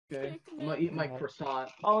Okay. I'm gonna eat my croissant.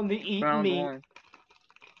 Only eat Round meat. 1.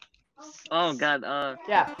 Oh god,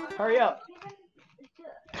 Yeah, hurry up.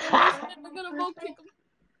 I'm gonna vote kick him.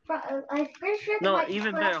 I'm pretty sure No, my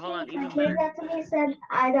even better, hold on, even gave better. that to me said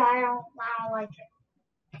I don't like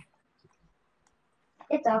it.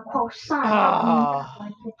 It's a croissant. Ah.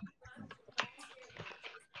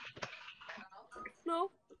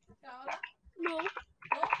 No. No.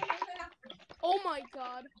 Oh my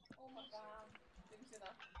god.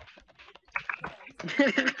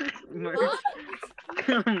 Merch.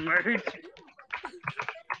 Merch.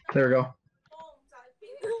 There we go.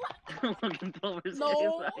 No. You just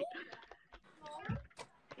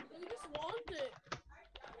want it.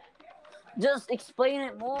 Just explain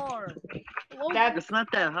it more. It's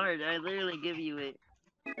not that hard. I literally give you it.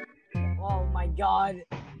 Oh my god.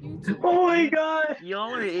 Oh my god!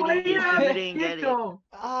 Y'all are idiots. You didn't get it.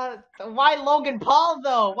 Why Logan Paul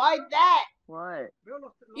though? Why that? What?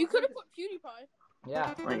 You could have put PewDiePie.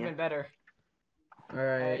 Yeah, would have been better.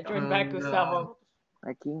 Alright. Join back, Gustavo.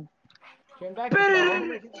 Aquí. Join back,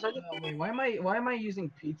 Gustavo. Wait, why am I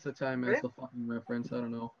using pizza time as the fucking reference? I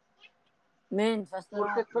don't know. Man,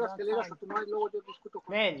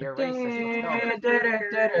 Man, you're racist.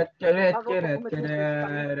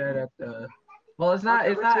 Well, it's not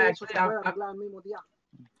actually.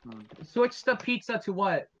 Switch the pizza to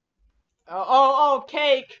what? Oh,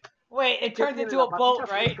 cake. Wait, it turns into a boat,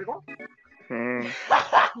 right?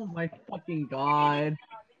 Oh my fucking god.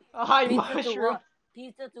 Hi, pizza mushroom. to what?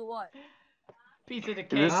 Pizza to what? Pizza to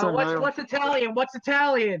cake. What's Italian? What's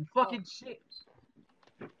Italian? Fucking shit.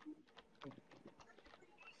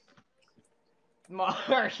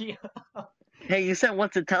 Mario. Hey, you said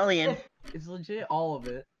what's Italian? It's legit all of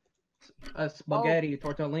it. Spaghetti,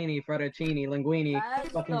 tortellini, fettuccine, linguine.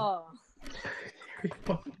 Fucking...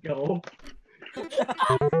 fucking go.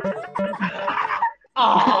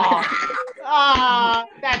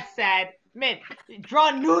 That's sad. Man,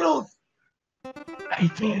 draw noodles.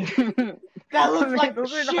 I did. That looks like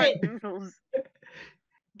Those are shit. not noodles.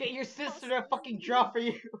 Get your sister to fucking draw for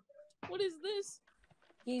you. What is this?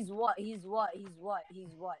 He's what? He's what? He's what?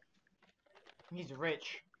 He's what? He's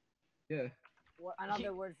rich. Yeah. What?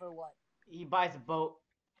 Another word for what? He buys a boat.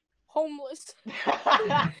 Homeless.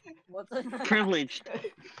 What's Privileged.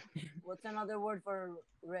 What's another word for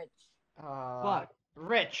rich? Fuck.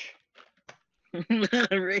 Rich.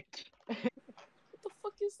 Rich. What the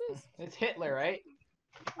fuck is this? It's Hitler, right?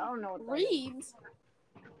 I don't know what that Reeds.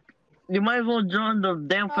 You might as well join the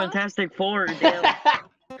damn Fantastic Four, damn.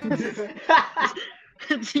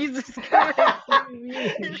 Jesus Christ. Shut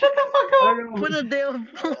the fuck up. Put a damn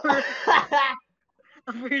four.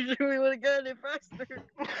 I'm pretty sure we would have gotten it faster.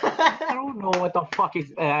 I don't know what the fuck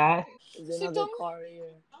is that. There's another car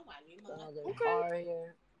here. There's another car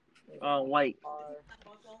here. White.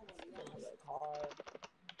 Another car.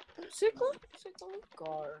 Sickle?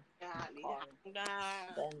 Car.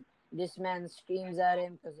 Then this man screams at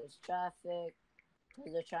him because there's traffic.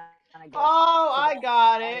 Because they're trying to go. Oh, I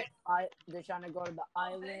got it. They're trying to go to the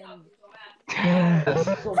island.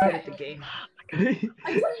 Let's go get the game.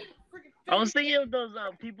 I was thinking of those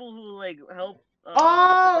people who like help. Yo!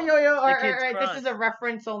 Alright, this is a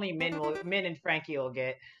reference only Min and Frankie will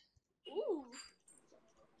get. Ooh.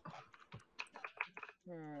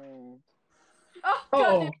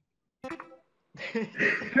 Oh.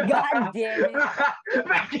 God damn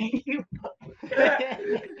it.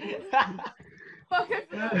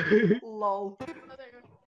 Lol.